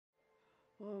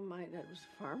Well, my dad was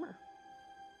a farmer,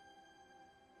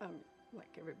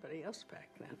 like everybody else back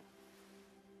then.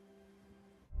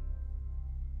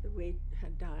 The wheat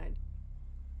had died.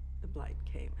 The blight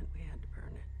came and we had to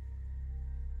burn it.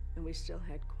 And we still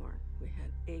had corn. We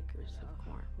had acres of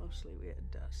corn. Mostly we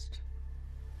had dust.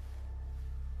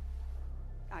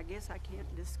 I guess I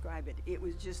can't describe it. It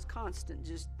was just constant,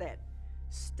 just that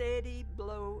steady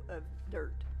blow of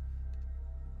dirt.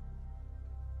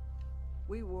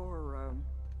 We wore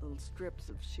little strips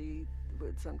of sheet,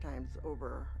 would sometimes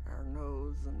over our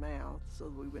nose and mouth, so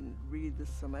we wouldn't breathe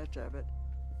so much of it.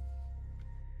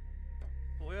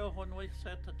 Well, when we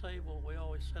set the table, we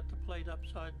always set the plate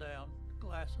upside down,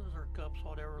 glasses or cups,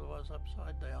 whatever it was,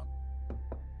 upside down.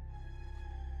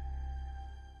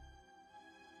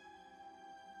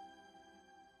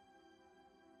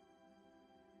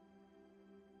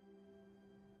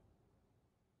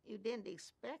 You didn't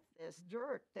expect this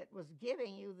dirt that was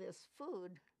giving you this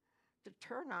food to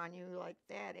turn on you like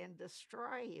that and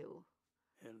destroy you.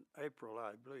 In April,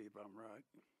 I believe I'm right,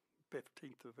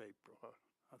 15th of April,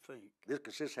 I think.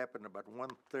 This happened about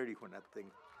 1:30 when that thing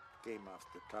came off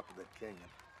the top of that canyon.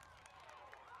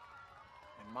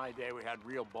 In my day, we had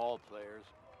real ball players.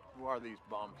 Who are these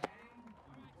bums?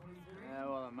 Yeah,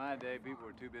 well, in my day, people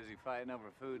were too busy fighting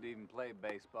over food to even play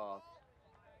baseball.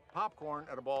 Popcorn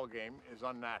at a ball game is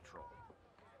unnatural.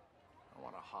 I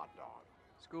want a hot dog.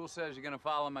 School says you're gonna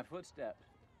follow my footsteps.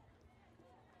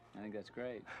 I think that's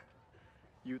great.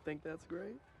 You think that's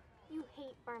great? You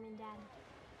hate Barman, Dad.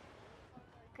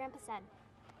 Grandpa said.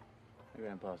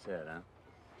 Grandpa said, huh?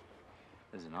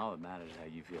 Listen, all that matters is how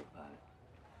you feel about it.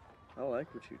 I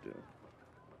like what you do.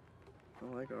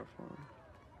 I like our farm.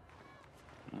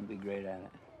 I'll be great at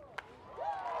it.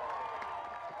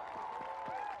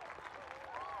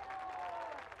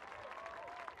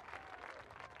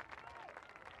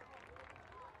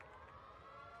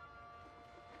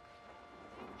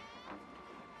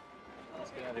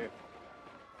 Let's get out of here.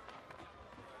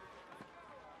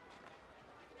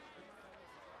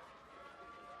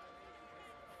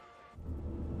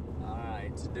 All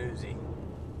right, it's a doozy.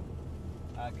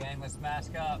 Gang, let's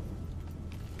mask up.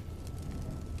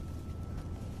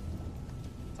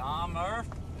 Tom, Murph?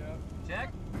 Yep.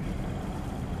 Check.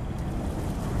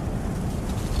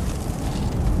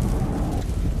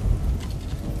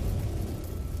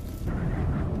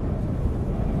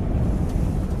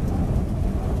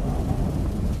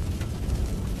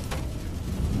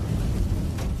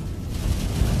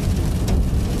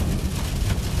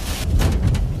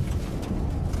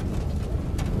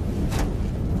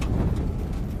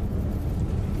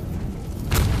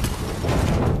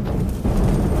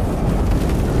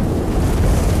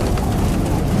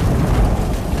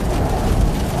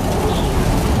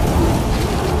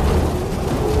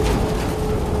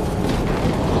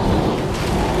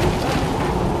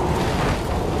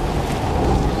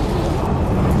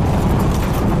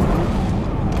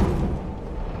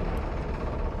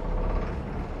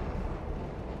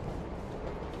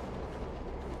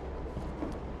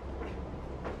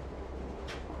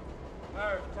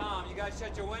 Tom, you guys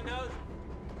shut your windows?